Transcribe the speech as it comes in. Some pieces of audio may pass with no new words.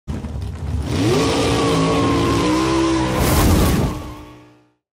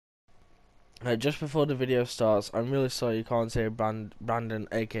Just before the video starts, I'm really sorry you can't hear Brandon,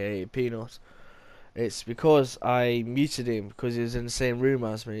 aka Peanut. It's because I muted him because he was in the same room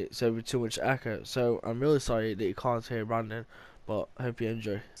as me, so with too much echo. So I'm really sorry that you can't hear Brandon, but I hope you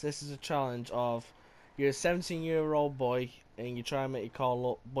enjoy. So this is a challenge of you're a 17-year-old boy and you try and make your car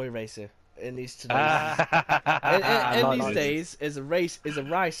look boy racer. In these today's in these days is a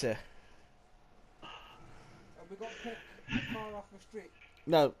racer. Have we got to pick a car off the street?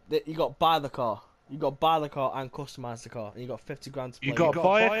 No, you got to buy the car. You got to buy the car and customize the car, and you got 50 grand to play. You got to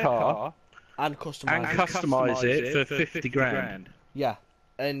buy a car and customize it for 50 grand. Yeah,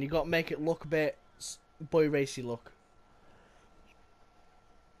 and you got to make it look a bit boy racy look.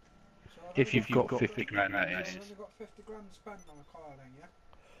 So If you've got 50 grand, that is. I've only got 50 grand to spend on a car then, yeah?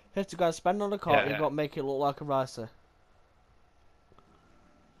 50 grand spend on a car, Yeah. you got to make it look like a racer.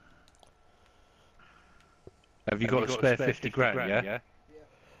 Have you got a spare 50 grand, yeah? Yeah.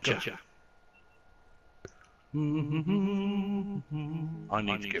 Gotcha. I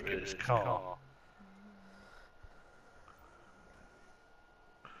need to get rid of this car.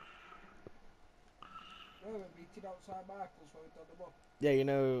 Well, we meeting outside Michael's while we've done the book. Yeah, you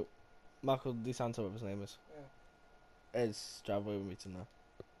know, Michael DeSanto, whatever his name is. Yeah. It's driveway we're meeting now.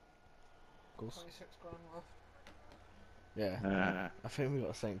 26 grand left. Yeah. I think we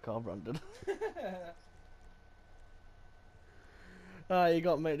got the same car, Brandon. You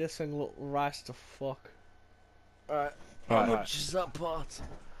got to make this thing look rice to fuck. Alright. How much is that part?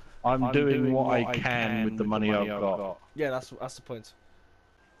 I'm doing what I can with the money I've got. Yeah, that's the point.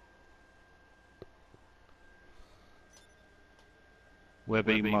 We're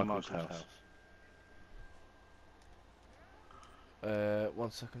being Michael's house.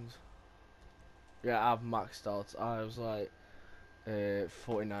 1 second. Yeah, I've maxed out. I was like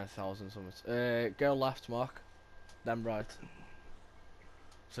 49,000 something. Go left, Mark. Then right.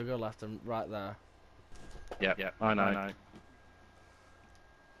 So go left and right there. Yep, I know.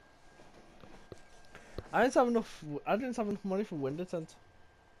 I didn't have enough. I didn't have enough money for window tint.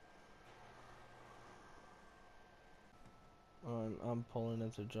 Alright, I'm pulling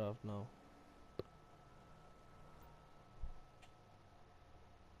into job now.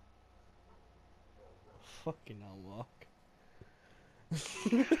 Fucking hell, Mark.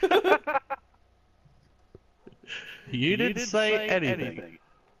 You didn't say anything.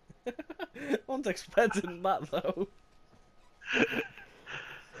 I wasn't expecting that though.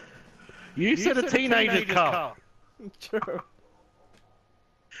 You said a teenager's car. True.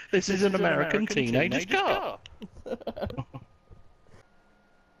 This is an American teenager's car.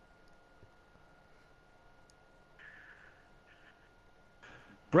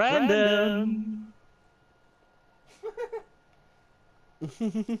 Brandon!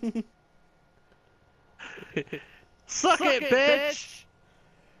 Suck it, bitch!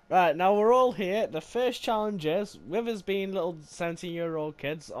 Right, now we're all here. The first challenge is, with us being little 17-year-old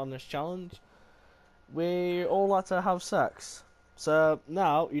kids on this challenge, we all like to have sex. So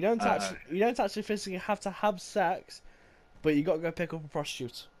now you don't actually physically have to have sex, but you got to go pick up a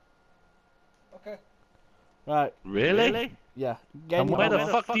prostitute. Okay. Right. Really? Yeah. And where the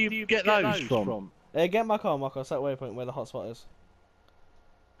fuck do you get those from? Get my car, Marco. Set waypoint where the hotspot is.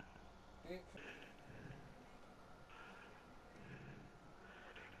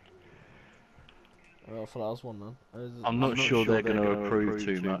 Well, for that was one then. I'm not sure they're going to approve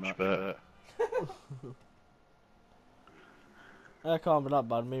too much, but... It can't be that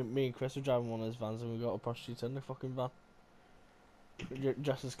bad. Me and Chris were driving one of his vans and we got a prostitute in the fucking van.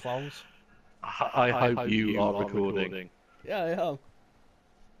 Dressed as clowns. I hope you are recording. Yeah, I am.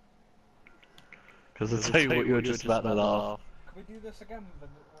 Because I tell you what, you're just about to laugh. Can we do this again with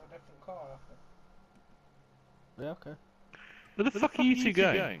a different car after? Yeah, okay. Where the fuck are you two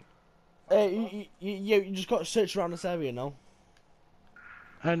going? You just got to search around this area now.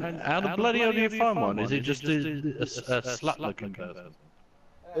 And how the bloody hell do you find one? Is it just a slut-looking person?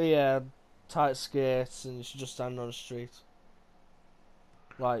 Yeah, tight skirts and she's just standing on the street.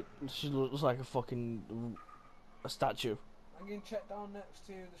 Like, she looks like a statue. I'm going to check down next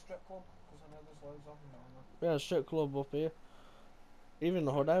to the strip club, because I know there's loads of them down there. Yeah, strip club up here. Even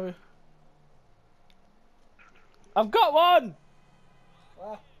the hood area. I've got one!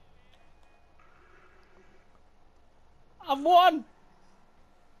 Where? I've won!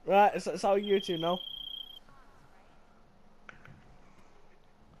 Right, it's how you two know.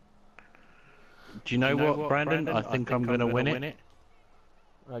 Do you know what, Brandon? I think I'm going to win it.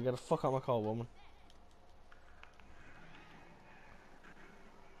 Right, get the fuck out my car, woman.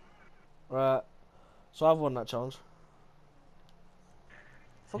 Right, so I've won that challenge.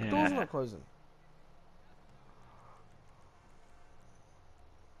 Fuck, doors are not closing.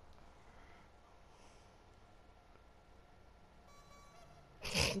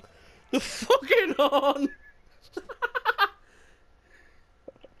 The fucking horn!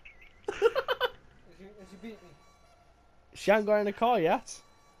 Has he beat me? She ain't got in the car yet.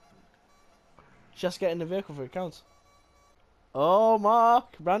 She has to get in the vehicle for it counts. Oh,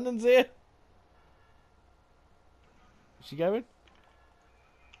 Mark! Brandon's here! Is she going?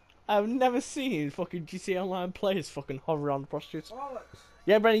 I've never seen fucking GTA Online players fucking hover around the prostitutes. Alex!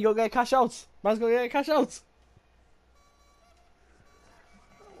 Yeah, Brendan, you gotta get cash out. Man's gotta get cash out.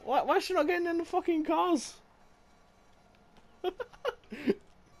 Why is she not getting in the fucking cars?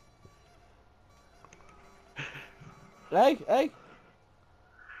 Hey.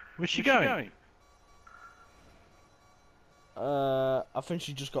 Where's she going? I think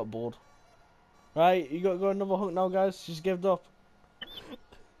she just got bored. Right, you gotta go another hook now, guys. She's given up.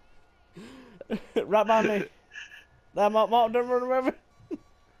 Right by me. There, Mark, don't run away.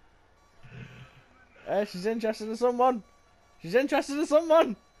 She's interested in someone. She's interested in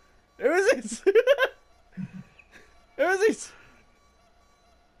someone. Who is it? Who is it?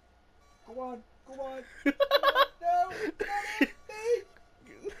 Go on. No,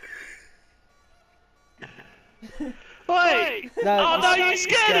 Wait! No, Oh no, you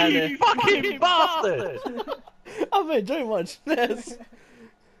scared her, you fucking bastard! I've been doing much this.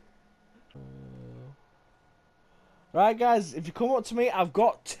 Right, guys, if you come up to me, I've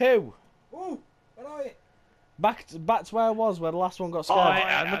got 2. Ooh, where are you? Back to where I was, where the last one got scared. I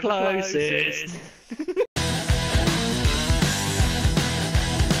am the closest.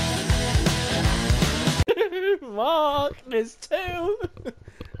 Mark, there's 2.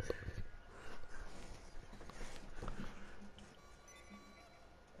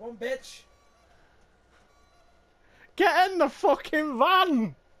 Come on, bitch. Get in the fucking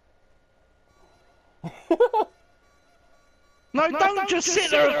van. No, don't just sit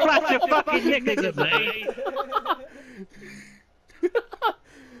there and flash your fucking nickers at me.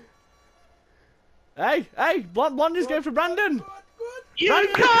 Hey, Blondie's going for Brandon. Good. You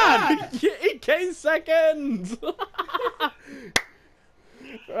can! He came second.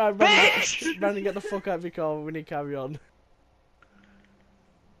 Right, Brandon, get the fuck out of your car. We need to carry on.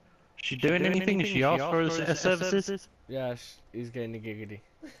 She doing anything? Is she asked for a services? Yeah, he's getting the giggity.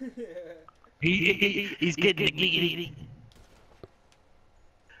 He's getting the giggity.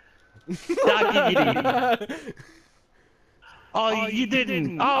 Giggity. Oh, you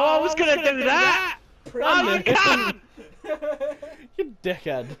didn't. Oh, I was gonna do that. Oh, you can't. You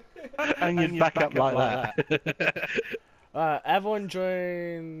dickhead. And you back up like that. Everyone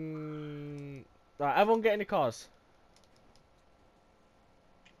join. Everyone get in the cars.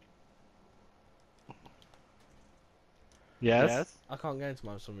 Yes. I can't get into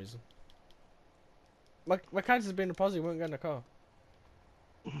mine for some reason. My character's been deposited, he won't get in the car.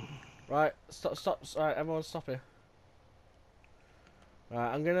 Right, stop. Alright, everyone stop here.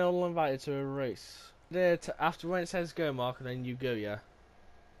 Right, I'm gonna all invite you to a race. After when it says go, Mark, and then you go, yeah?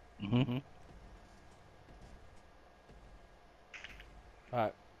 Mm-hmm.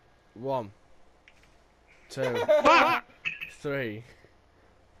 Right. 1, 2, 3,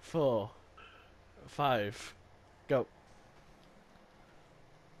 4, 5. Go.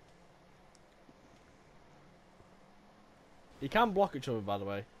 You can block each other, by the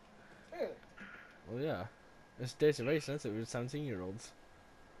way. Really? Well, yeah. It's data race, isn't it, with 17-year-olds?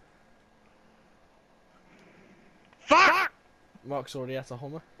 Fuck! Mark's already at a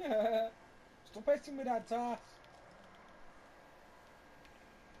Hummer. Stop hitting me that ass.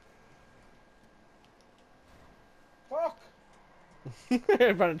 Fuck.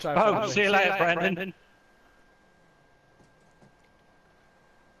 Brandon, try and Oh, see you later, Brandon.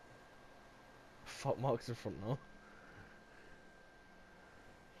 Fuck, Mark's in front now.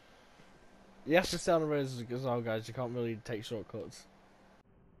 You have to stay on the roads as well, guys. You can't really take shortcuts.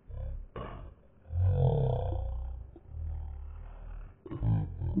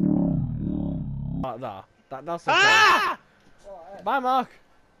 Like that. That's the Ah! Bye, Mark.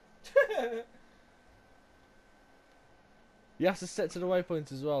 You have to stick to the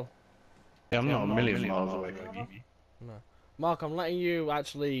waypoint as well. Yeah, I'm not a million miles away from you. No. Mark, I'm letting you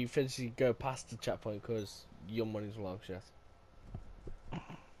actually physically go past the checkpoint because your money's long shit.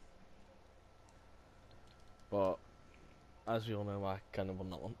 But as we all know, I kind of won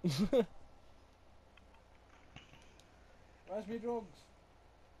that one. Where's me drugs?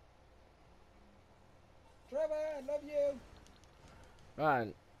 Trevor, I love you.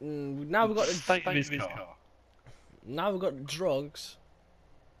 Right, now we've got the State of his car. now we've got the drugs.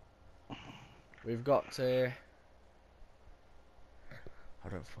 We've got I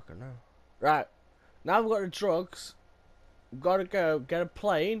don't fucking know. Right, now we've got the drugs. We've got to go get a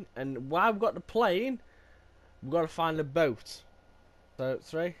plane, and while we've got the plane, we've got to find a boat. So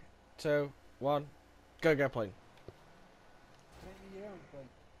 3, 2, 1, go get a plane. Make me your own plane.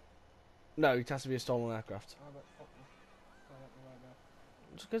 No, it has to be a stolen aircraft. Oh, but fuck me. Can't let me right now.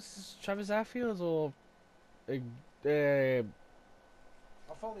 Just because it's Travis Airfield or...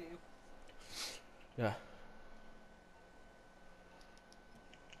 I'll follow you. yeah.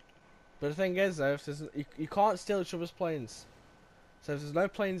 But the thing is though, if there's, you can't steal each other's planes. So if there's no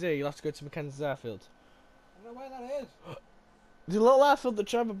planes here, you'll have to go to Mackenzie's Airfield. I don't know where that is. The little airfield that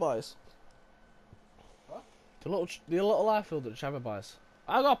Trevor buys. What? The little airfield that Trevor buys.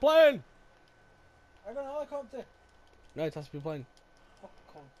 I got a plane! I got an helicopter. No, it has to be a plane. Fuck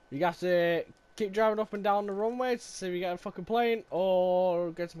con. You have to keep driving up and down the runway to see if you get a fucking plane, or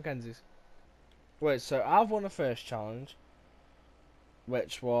go to Mackenzie's. Wait, so I've won the first challenge,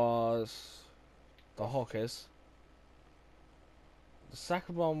 which was the Hawkers. The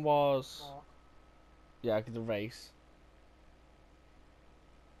second one was Mark. yeah, the race.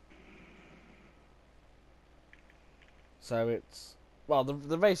 So it's well,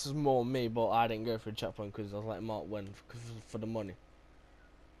 the race is more me, but I didn't go for a checkpoint because I was letting Mark win for the money.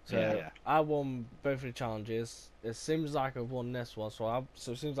 So Yeah. I won both of the challenges. It seems like I've won this one, so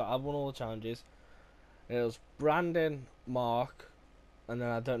it seems like I've won all the challenges. It was Brandon, Mark, and then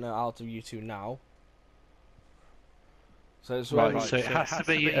I don't know out of you two now. So it's Right, whoever- so it has to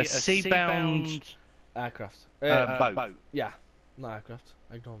be a sea-bound aircraft. boat. Yeah, not aircraft.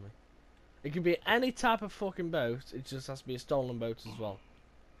 Ignore me. It can be any type of fucking boat. It just has to be a stolen boat as well.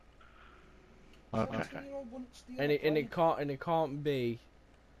 Okay. So you all wouldn't steal And a it plane? can't be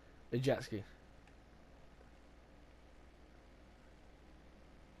a jet ski.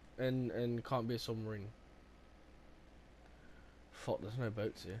 And can't be a submarine. Fuck, there's no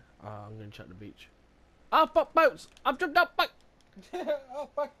boats here. I'm gonna check the beach. Ah, fuck boats! I've jumped up, fuck! Oh,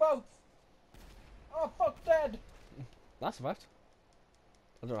 fuck both. Oh, fuck dead. That's survived.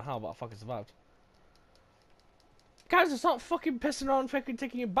 I don't know how, but I fucking survived. Guys, stop fucking pissing around, fucking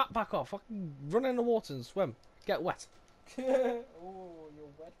taking your backpack off. Fucking run in the water and swim. Get wet. Oh, you're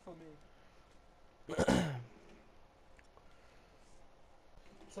wet for me.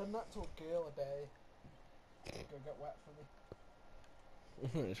 Send that to a girl a day. Go get wet for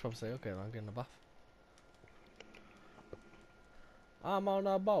me. It's probably say, okay, I'll get in the bath. I'm on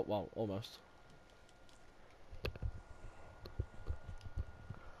a boat. Well, almost.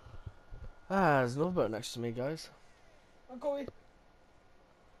 There's another boat next to me, guys. I'm going.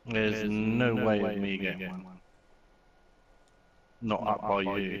 There's no way of me getting one. Not up by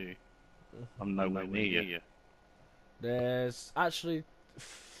you. I'm nowhere near you. There's actually,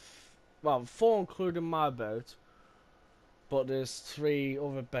 well, 4 including my boat, but there's 3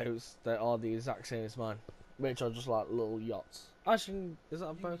 other boats that are the exact same as mine, which are just like little yachts. Actually, is that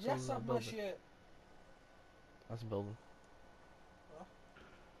a boat or is Yes, that a I'm my building? shit. That's a building.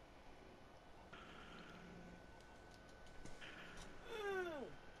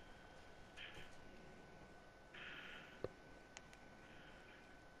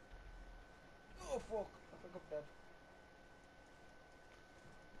 Oh, fuck. I think I'm dead.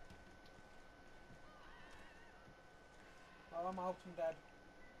 Oh, I'm out and dead.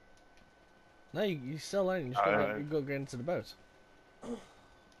 No, you still ain't. You just you gotta get into the boat. Where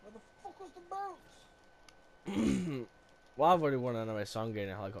the fuck was the boat? Well, I've already won anyway, so I'm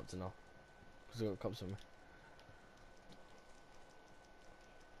getting a helicopter now. Because I've got cops with me.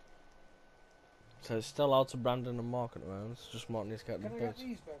 So it's still out to Brandon and Mark at the moment. It's just Mark needs to get the Can I get boat.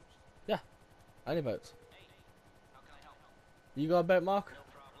 these boats? Any boats. You got a boat, Mark?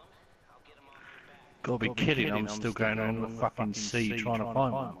 Gotta be kidding, I'm still going on the fucking sea trying to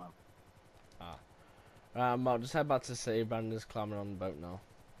find one. Mark, just head back to the city. Brandon's climbing on the boat now.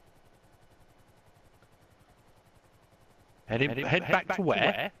 Head back to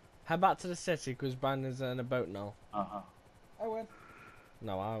where? Head back to the city because Brandon's in a boat now. I win.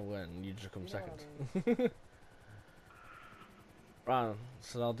 No, I win. You just come You know second. what I mean. Right,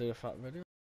 so I'll do a fat video.